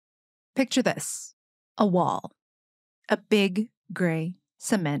Picture this, a wall, a big gray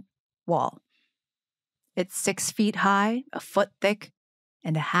cement wall. It's 6 feet high, a foot thick,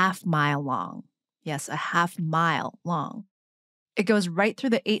 and a half-mile long. Yes, a half-mile long. It goes right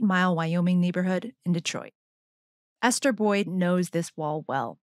through the 8-Mile, Wyoming neighborhood in Detroit. Esther Boyd knows this wall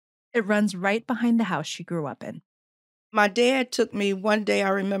well. It runs right behind the house she grew up in. My dad took me one day, I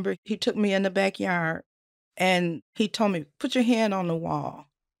remember he took me in the backyard and he told me, put your hand on the wall,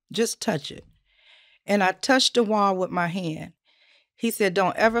 just touch it. And I touched the wall with my hand. He said,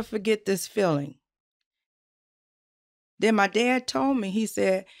 don't ever forget this feeling. Then my dad told me, he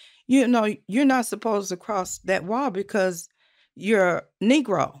said, you know, you're not supposed to cross that wall because you're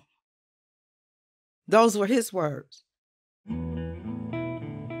Negro. Those were his words.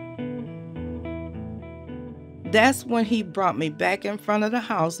 That's when he brought me back in front of the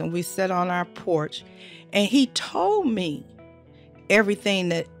house and we sat on our porch and he told me everything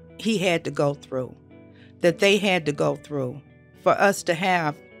that he had to go through, that they had to go through for us to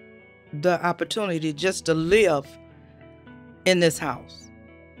have the opportunity just to live in this house.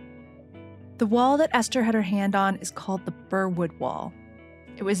 The wall that Esther had her hand on is called the Birwood Wall.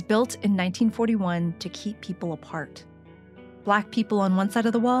 It was built in 1941 to keep people apart. Black people on one side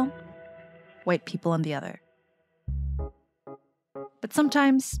of the wall, white people on the other. But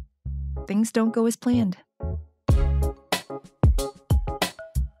sometimes, things don't go as planned.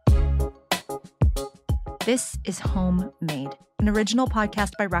 This is Homemade, an original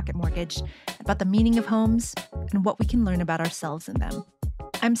podcast by Rocket Mortgage about the meaning of homes and what we can learn about ourselves in them.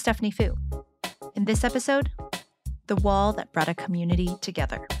 I'm Stephanie Fu. In this episode, the wall that brought a community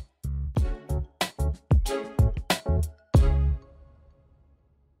together.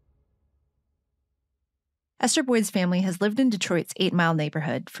 Esther Boyd's family has lived in Detroit's 8-Mile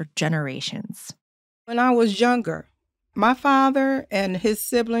neighborhood for generations. When I was younger, my father and his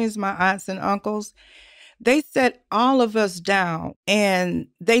siblings, my aunts and uncles, they set all of us down and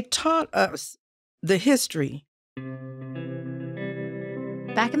they taught us the history.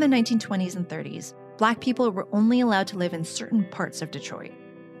 Back in the 1920s and 30s, Black people were only allowed to live in certain parts of Detroit.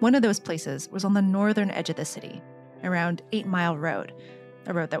 One of those places was on the northern edge of the city, around 8-Mile Road,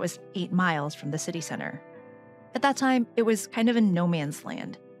 a road that was 8 miles from the city center. At that time, it was kind of a no man's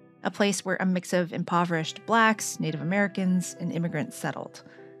land, a place where a mix of impoverished Blacks, Native Americans, and immigrants settled.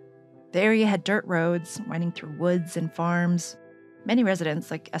 The area had dirt roads winding through woods and farms. Many residents,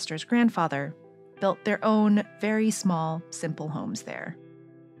 like Esther's grandfather, built their own very small, simple homes there.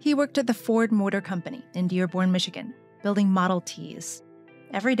 He worked at the Ford Motor Company in Dearborn, Michigan, building Model Ts.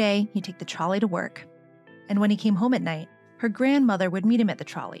 Every day, he'd take the trolley to work, and when he came home at night, her grandmother would meet him at the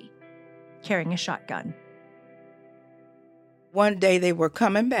trolley, carrying a shotgun. One day they were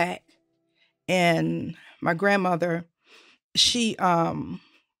coming back, and my grandmother, they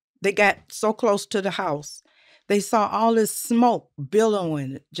got so close to the house, they saw all this smoke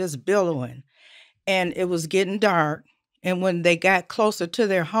billowing, just billowing, and it was getting dark. And when they got closer to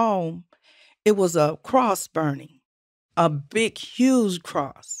their home, it was a cross burning, a big, huge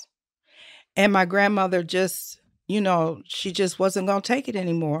cross. And my grandmother just, she just wasn't going to take it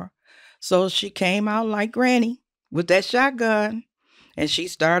anymore. So she came out like Granny with that shotgun, and she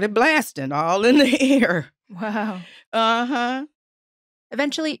started blasting all in the air. Wow. Uh-huh.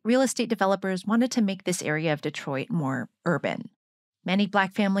 Eventually, real estate developers wanted to make this area of Detroit more urban. Many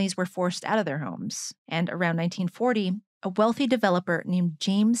Black families were forced out of their homes, and around 1940, a wealthy developer named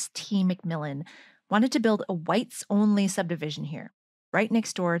James T. McMillan wanted to build a whites-only subdivision here, right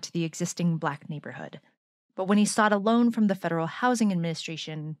next door to the existing Black neighborhood. But when he sought a loan from the Federal Housing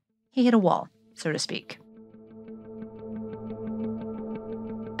Administration, he hit a wall, so to speak.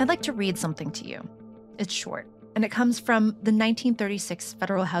 I'd like to read something to you. It's short, and it comes from the 1936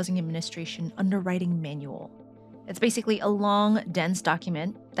 Federal Housing Administration Underwriting Manual. It's basically a long, dense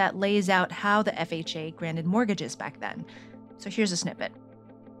document that lays out how the FHA granted mortgages back then. So here's a snippet.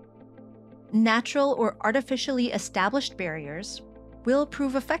 Natural or artificially established barriers will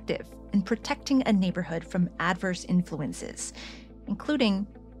prove effective in protecting a neighborhood from adverse influences, including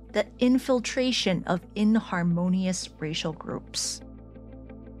the infiltration of inharmonious racial groups.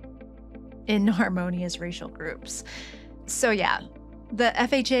 Inharmonious racial groups. So yeah, the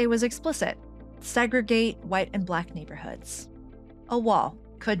FHA was explicit. Segregate white and Black neighborhoods. A wall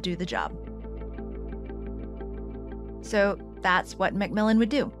could do the job. So that's what McMillan would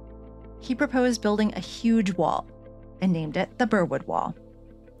do. He proposed building a huge wall and named it the Birwood Wall,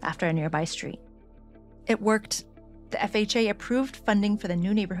 after a nearby street. It worked. The FHA approved funding for the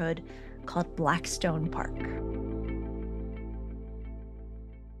new neighborhood called Blackstone Park.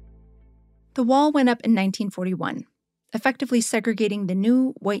 The wall went up in 1941, effectively segregating the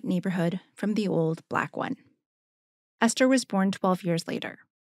new white neighborhood from the old black one. Esther was born 12 years later.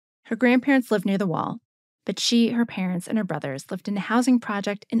 Her grandparents lived near the wall, but she, her parents, and her brothers lived in a housing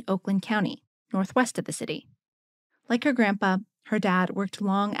project in Oakland County, northwest of the city. Like her grandpa, her dad worked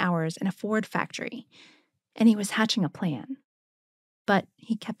long hours in a Ford factory, and he was hatching a plan. But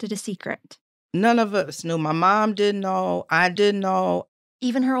he kept it a secret. None of us knew. My mom didn't know. I didn't know.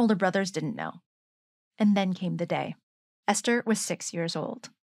 Even her older brothers didn't know. And then came the day. Esther was 6 years old.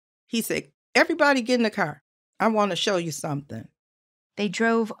 He said, "Everybody get in the car. I want to show you something." They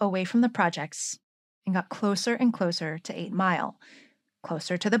drove away from the projects and got closer and closer to 8 Mile,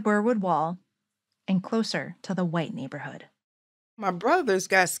 closer to the Birwood Wall, and closer to the white neighborhood. My brothers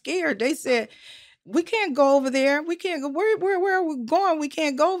got scared. They said, "We can't go over there. We can't go. Where are we going? We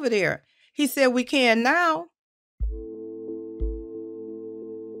can't go over there." He said, "We can now."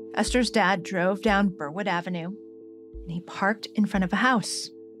 Esther's dad drove down Birwood Avenue, and he parked in front of a house.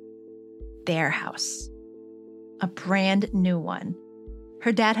 Their house. A brand new one.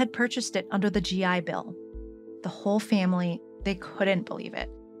 Her dad had purchased it under the GI Bill. The whole family, they couldn't believe it,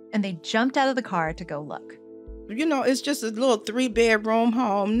 and they jumped out of the car to go look. You know, it's just a little 3-bedroom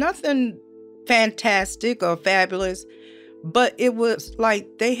home. Nothing fantastic or fabulous, but it was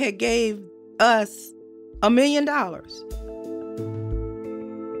like they had gave us $1 million.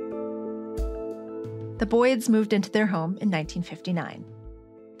 The Boyds moved into their home in 1959.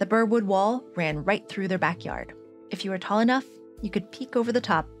 The Birwood Wall ran right through their backyard. If you were tall enough, you could peek over the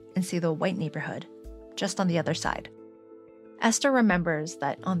top and see the white neighborhood, just on the other side. Esther remembers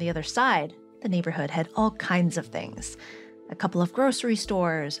that on the other side, the neighborhood had all kinds of things. A couple of grocery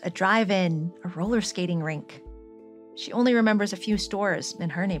stores, a drive-in, a roller skating rink. She only remembers a few stores in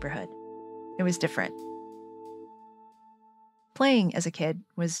her neighborhood. It was different. Playing as a kid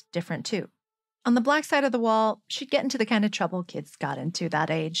was different too. On the black side of the wall, she'd get into the kind of trouble kids got into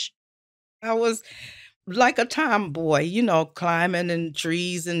that age. I was like a tomboy, you know, climbing in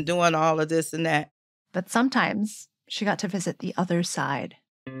trees and doing all of this and that. But sometimes she got to visit the other side.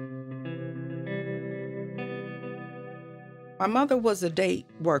 My mother was a day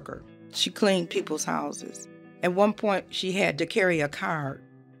worker. She cleaned people's houses. At one point, she had to carry a card,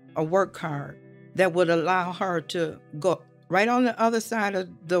 a work card, that would allow her to go right on the other side of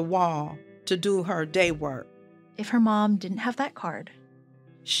the wall to do her day work. If her mom didn't have that card,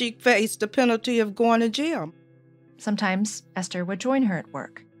 she faced the penalty of going to jail. Sometimes Esther would join her at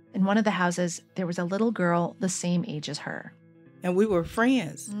work. In one of the houses, there was a little girl the same age as her. And we were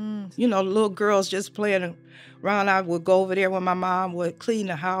friends. You know, little girls just playing around. I would go over there when my mom would clean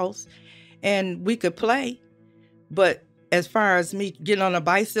the house, and we could play. But as far as me getting on a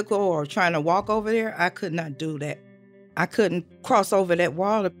bicycle or trying to walk over there, I could not do that. I couldn't cross over that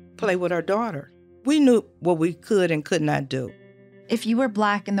wall to play with her daughter. We knew what we could and could not do. If you were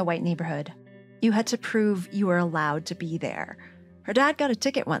Black in the white neighborhood, you had to prove you were allowed to be there. Her dad got a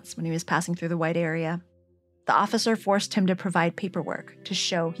ticket once when he was passing through the white area. The officer forced him to provide paperwork to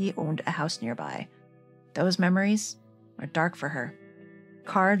show he owned a house nearby. Those memories are dark for her.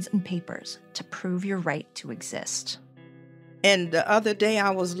 Cards and papers to prove your right to exist. And the other day I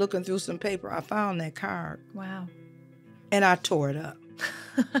was looking through some paper. I found that card. Wow. And I tore it up.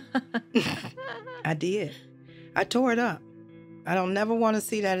 I did. I tore it up. I don't never want to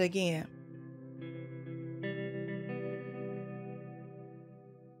see that again.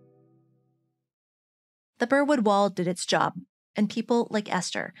 The Birwood Wall did its job, and people like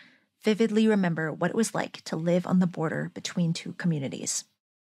Esther vividly remember what it was like to live on the border between two communities.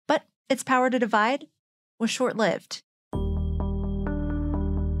 But its power to divide was short-lived.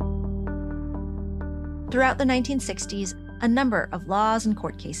 Throughout the 1960s, a number of laws and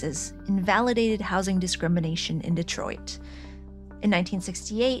court cases invalidated housing discrimination in Detroit. In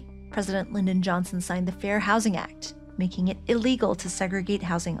 1968, President Lyndon Johnson signed the Fair Housing Act, making it illegal to segregate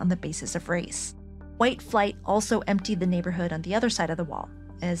housing on the basis of race. White flight also emptied the neighborhood on the other side of the wall,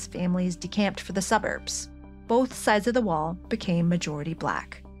 as families decamped for the suburbs. Both sides of the wall became majority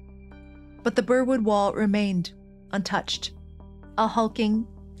Black. But the Birwood Wall remained untouched, a hulking,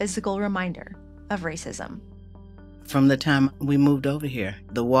 physical reminder of racism. From the time we moved over here,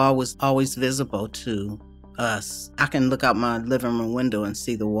 the wall was always visible to us. I can look out my living room window and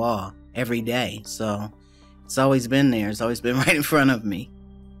see the wall every day, so it's always been there. It's always been right in front of me.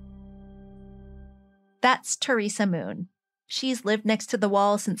 That's Teresa Moon. She's lived next to the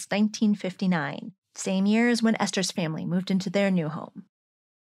wall since 1959, same year as when Esther's family moved into their new home.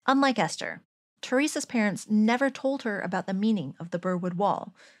 Unlike Esther, Teresa's parents never told her about the meaning of the Birwood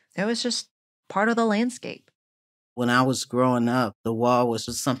Wall. It was just part of the landscape. When I was growing up, the wall was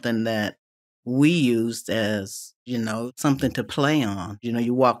just something that we used as, something to play on.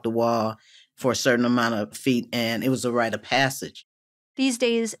 You walk the wall for a certain amount of feet and it was a rite of passage. These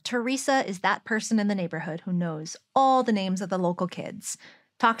days, Teresa is that person in the neighborhood who knows all the names of the local kids,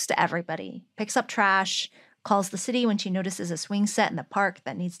 talks to everybody, picks up trash, calls the city when she notices a swing set in the park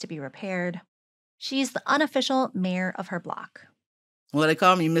that needs to be repaired. She's the unofficial mayor of her block. Well, they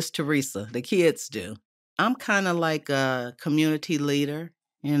call me Miss Teresa. The kids do. I'm kind of like a community leader.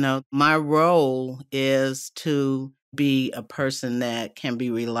 My role is to be a person that can be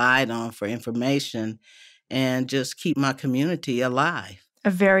relied on for information and just keep my community alive. A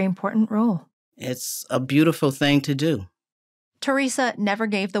very important role. It's a beautiful thing to do. Teresa never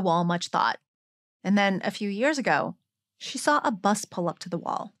gave the wall much thought. And then a few years ago, she saw a bus pull up to the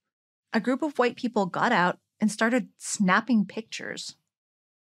wall. A group of white people got out and started snapping pictures.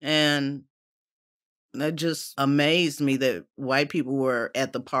 And that just amazed me that white people were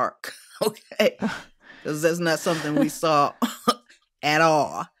at the park, okay? Because that's not something we saw at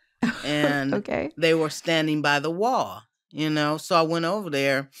all. And okay. They were standing by the wall, So I went over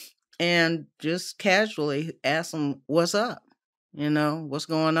there and just casually asked them, what's up? What's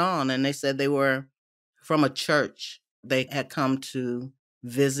going on? And they said they were from a church. They had come to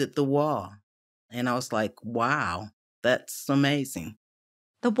visit the wall. And I was like, wow, that's amazing.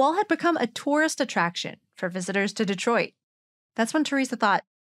 The wall had become a tourist attraction for visitors to Detroit. That's when Teresa thought,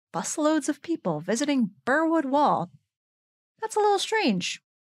 busloads of people visiting Birwood Wall. That's a little strange.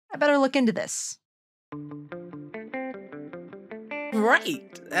 I better look into this.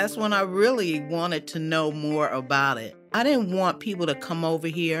 Right. That's when I really wanted to know more about it. I didn't want people to come over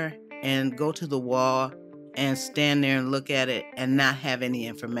here and go to the wall and stand there and look at it and not have any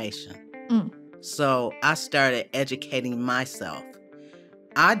information. So I started educating myself.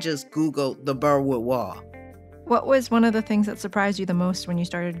 I just Googled the Birwood Wall. What was one of the things that surprised you the most when you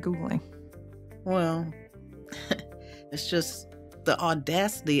started Googling? Well, it's just the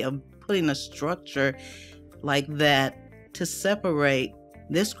audacity of putting a structure like that to separate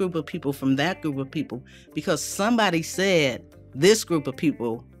this group of people from that group of people because somebody said this group of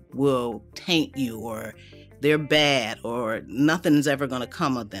people will taint you or they're bad or nothing's ever going to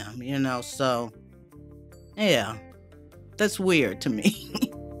come of them, So, yeah, that's weird to me.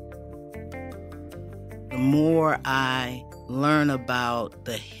 The more I learn about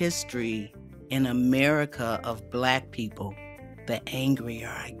the history in America of Black people, the angrier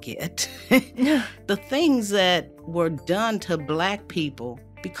I get. The things that were done to Black people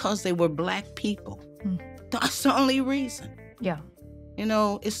because they were Black people. That's the only reason. Yeah.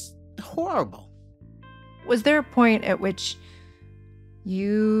 It's horrible. Was there a point at which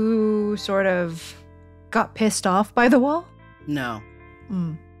you sort of got pissed off by the wall? No.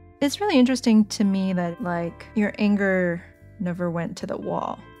 It's really interesting to me that, your anger never went to the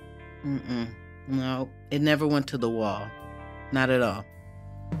wall. No, it never went to the wall. Not at all.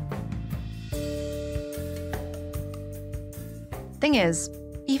 Thing is,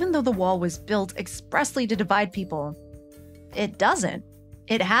 even though the wall was built expressly to divide people, it doesn't.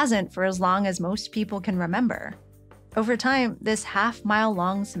 It hasn't for as long as most people can remember. Over time, this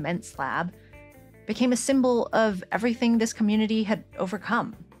half-mile-long cement slab became a symbol of everything this community had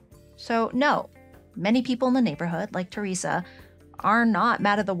overcome. So no, many people in the neighborhood, like Teresa, are not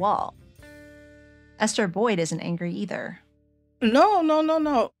mad at the wall. Esther Boyd isn't angry either.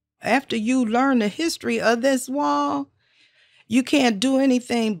 No. After you learn the history of this wall, you can't do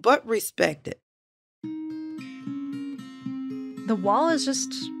anything but respect it. The wall is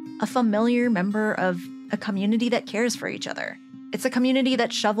just a familiar member of a community that cares for each other. It's a community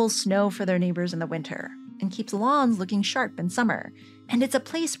that shovels snow for their neighbors in the winter and keeps lawns looking sharp in summer. And it's a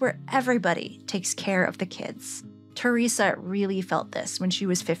place where everybody takes care of the kids. Teresa really felt this when she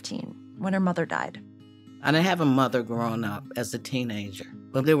was 15, when her mother died. I didn't have a mother growing up as a teenager,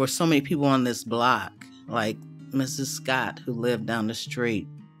 but there were so many people on this block, like Mrs. Scott, who lived down the street.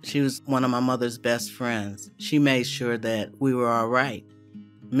 She was one of my mother's best friends. She made sure that we were all right.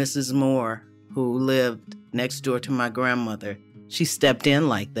 Mrs. Moore, who lived next door to my grandmother, she stepped in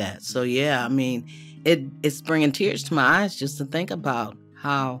like that. So yeah, I mean, it's bringing tears to my eyes just to think about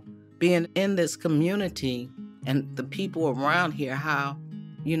how being in this community and the people around here, how,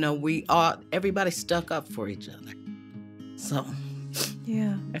 everybody stuck up for each other. So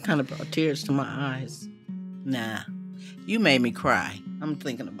yeah, that kind of brought tears to my eyes. Nah, you made me cry. I'm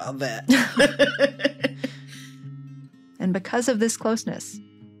thinking about that. And because of this closeness,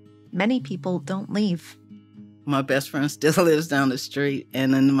 many people don't leave. My best friend still lives down the street,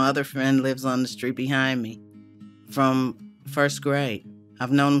 and then my other friend lives on the street behind me from first grade.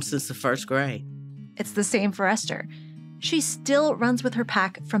 I've known him since the first grade. It's the same for Esther. She still runs with her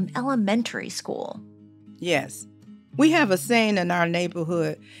pack from elementary school. Yes. We have a saying in our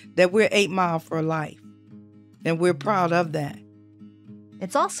neighborhood that we're 8 Mile for life, and we're proud of that.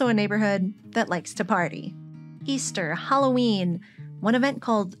 It's also a neighborhood that likes to party. Easter, Halloween, one event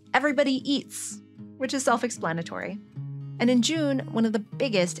called Everybody Eats, which is self-explanatory. And in June, one of the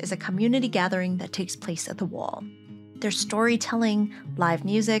biggest is a community gathering that takes place at the Wall. There's storytelling, live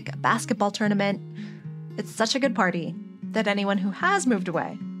music, a basketball tournament. It's such a good party that anyone who has moved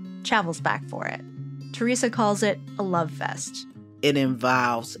away travels back for it. Teresa calls it a love fest. It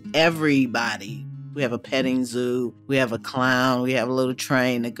involves everybody. We have a petting zoo, we have a clown, we have a little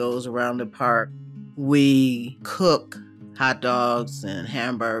train that goes around the park. We cook hot dogs and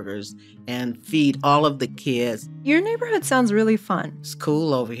hamburgers and feed all of the kids. Your neighborhood sounds really fun. It's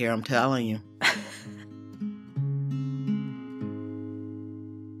cool over here, I'm telling you.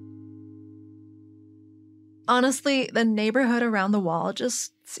 Honestly, the neighborhood around the Wall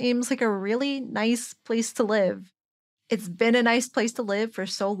just seems like a really nice place to live. It's been a nice place to live for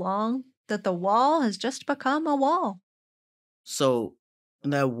so long that the Wall has just become a wall. So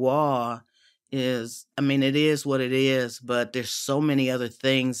that wall is, it is what it is, but there's so many other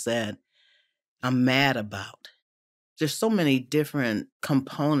things that I'm mad about. There's so many different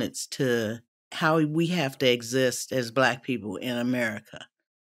components to how we have to exist as Black people in America.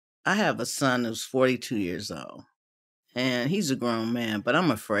 I have a son who's 42 years old, and he's a grown man, but I'm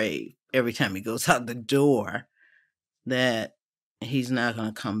afraid every time he goes out the door that he's not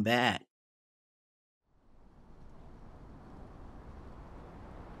going to come back.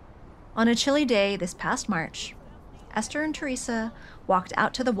 On a chilly day this past March, Esther and Teresa walked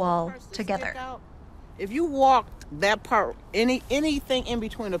out to the Wall together. If you walked that part, anything in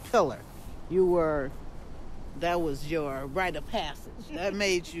between a pillar, that was your rite of passage. That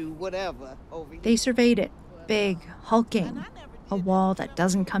made you whatever over here. They surveyed it, big, hulking, a wall that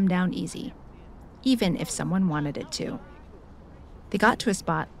doesn't come down easy, even if someone wanted it to. They got to a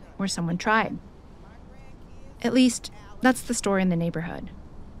spot where someone tried. At least, that's the story in the neighborhood.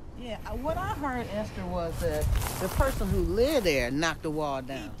 Yeah, what I heard, Esther, was that the person who lived there knocked the wall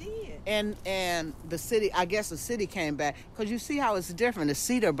down. He did. And the city, I guess the city came back, because you see how it's different, the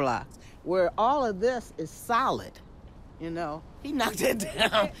cedar blocks, where all of this is solid, He knocked it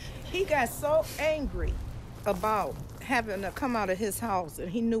down. He got so angry about having to come out of his house,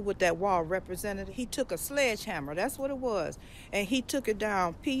 and he knew what that wall represented. He took a sledgehammer, that's what it was, and he took it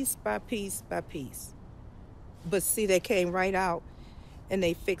down piece by piece by piece. But see, they came right out, and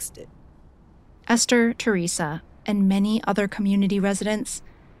they fixed it. Esther, Teresa, and many other community residents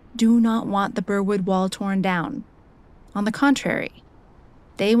do not want the Birwood Wall torn down. On the contrary,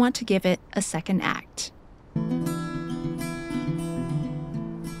 they want to give it a second act.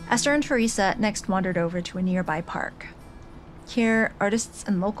 Esther and Teresa next wandered over to a nearby park. Here, artists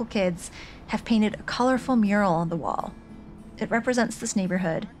and local kids have painted a colorful mural on the wall. It represents this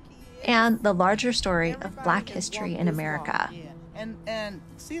neighborhood and the larger story of Black history in America. And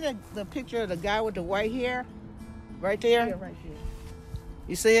see the picture of the guy with the white hair right there? Yeah, right here.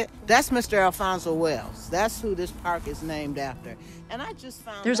 You see it? That's Mr. Alfonso Wells. That's who this park is named after. And I just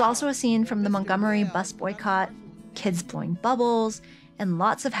found There's also a scene from the Montgomery bus boycott, kids blowing bubbles, and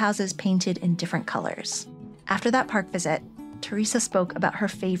lots of houses painted in different colors. After that park visit, Teresa spoke about her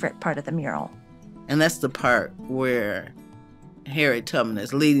favorite part of the mural. And that's the part where Harriet Tubman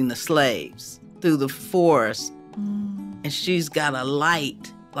is leading the slaves through the forest. And she's got a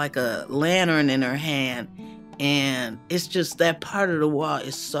light, like a lantern in her hand. And it's just that part of the wall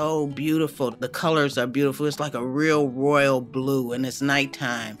is so beautiful. The colors are beautiful. It's like a real royal blue, and it's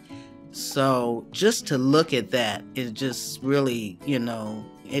nighttime. So just to look at that is just really,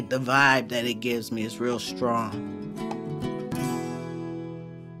 the vibe that it gives me is real strong.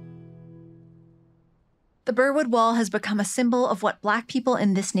 The Birwood Wall has become a symbol of what Black people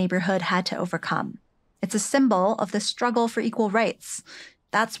in this neighborhood had to overcome. It's a symbol of the struggle for equal rights.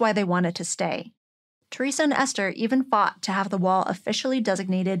 That's why they wanted to stay. Teresa and Esther even fought to have the wall officially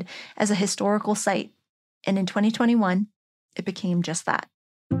designated as a historical site. And in 2021, it became just that.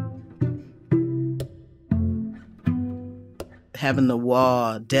 Having the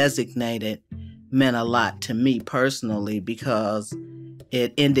wall designated meant a lot to me personally because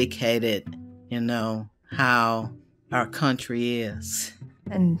it indicated, how our country is.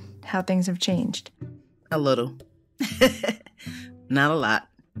 And how things have changed. A little. Not a lot,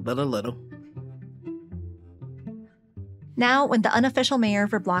 but a little. Now, when the unofficial mayor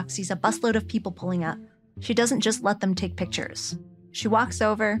of her block sees a busload of people pulling up, she doesn't just let them take pictures. She walks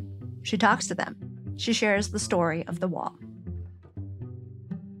over, she talks to them, she shares the story of the wall.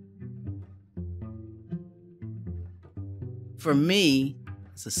 For me,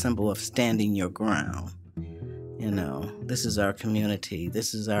 it's a symbol of standing your ground. This is our community.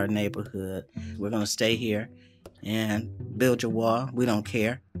 This is our neighborhood. We're going to stay here and build your wall. We don't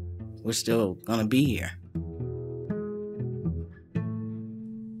care. We're still going to be here.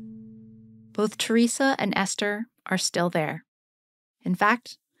 Both Teresa and Esther are still there. In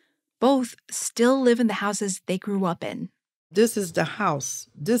fact, both still live in the houses they grew up in. This is the house.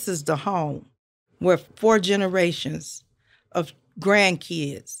 This is the home where 4 generations of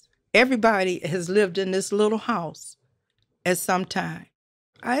grandkids, everybody has lived in this little house at some time.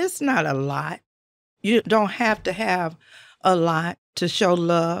 It's not a lot. You don't have to have a lot to show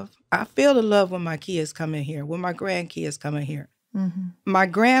love. I feel the love when my kids come in here, when my grandkids come in here. Mm-hmm. My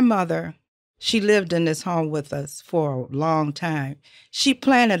grandmother, she lived in this home with us for a long time. She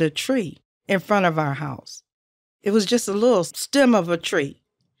planted a tree in front of our house. It was just a little stem of a tree.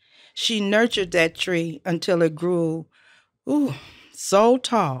 She nurtured that tree until it grew, so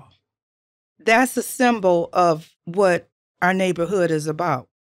tall. That's a symbol of what our neighborhood is about.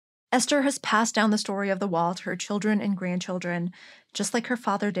 Esther has passed down the story of the wall to her children and grandchildren, just like her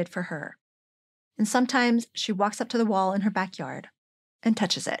father did for her. And sometimes she walks up to the wall in her backyard and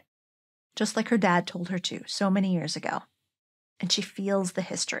touches it, just like her dad told her to so many years ago. And she feels the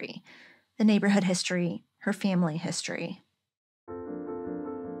history, the neighborhood history, her family history.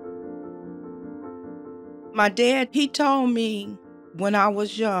 My dad, he told me when I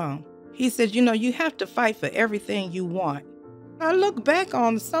was young, he said, you have to fight for everything you want. I look back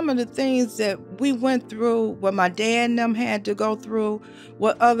on some of the things that we went through, what my dad and them had to go through,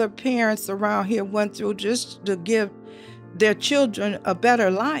 what other parents around here went through just to give their children a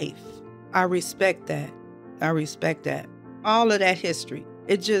better life. I respect that. I respect that. All of that history,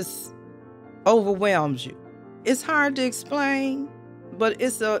 it just overwhelms you. It's hard to explain, but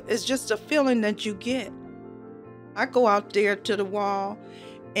it's just a feeling that you get. I go out there to the wall,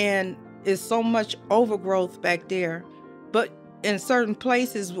 and it's so much overgrowth back there, but in certain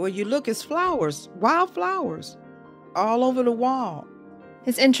places where you look, it's flowers, wild flowers, all over the wall.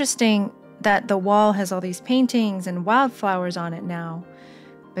 It's interesting that the wall has all these paintings and wildflowers on it now,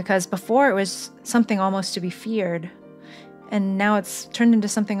 because before it was something almost to be feared, and now it's turned into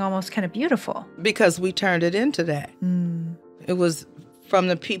something almost kind of beautiful. Because we turned it into that. It was from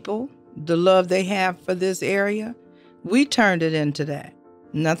the people, the love they have for this area. We turned it into that.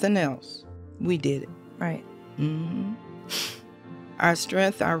 Nothing else. We did it. Right. Mm-hmm. Our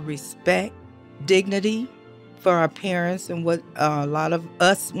strength, our respect, dignity for our parents and what a lot of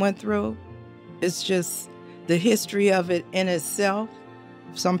us went through. It's just the history of it in itself.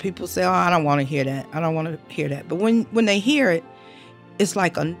 Some people say, I don't want to hear that. I don't want to hear that. But when they hear it, it's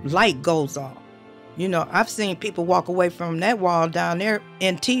like a light goes off. I've seen people walk away from that wall down there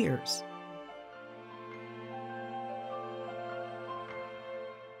in tears.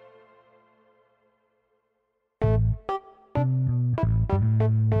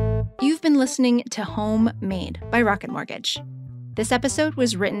 You've been listening to Homemade by Rocket Mortgage. This episode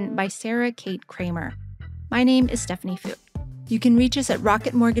was written by Sarah Kate Kramer. My name is Stephanie Foote. You can reach us at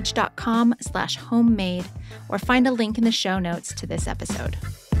rocketmortgage.com/homemade or find a link in the show notes to this episode.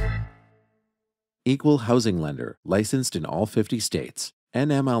 Equal housing lender, licensed in all 50 states.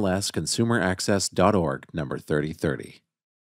 NMLSconsumeraccess.org, number 3030.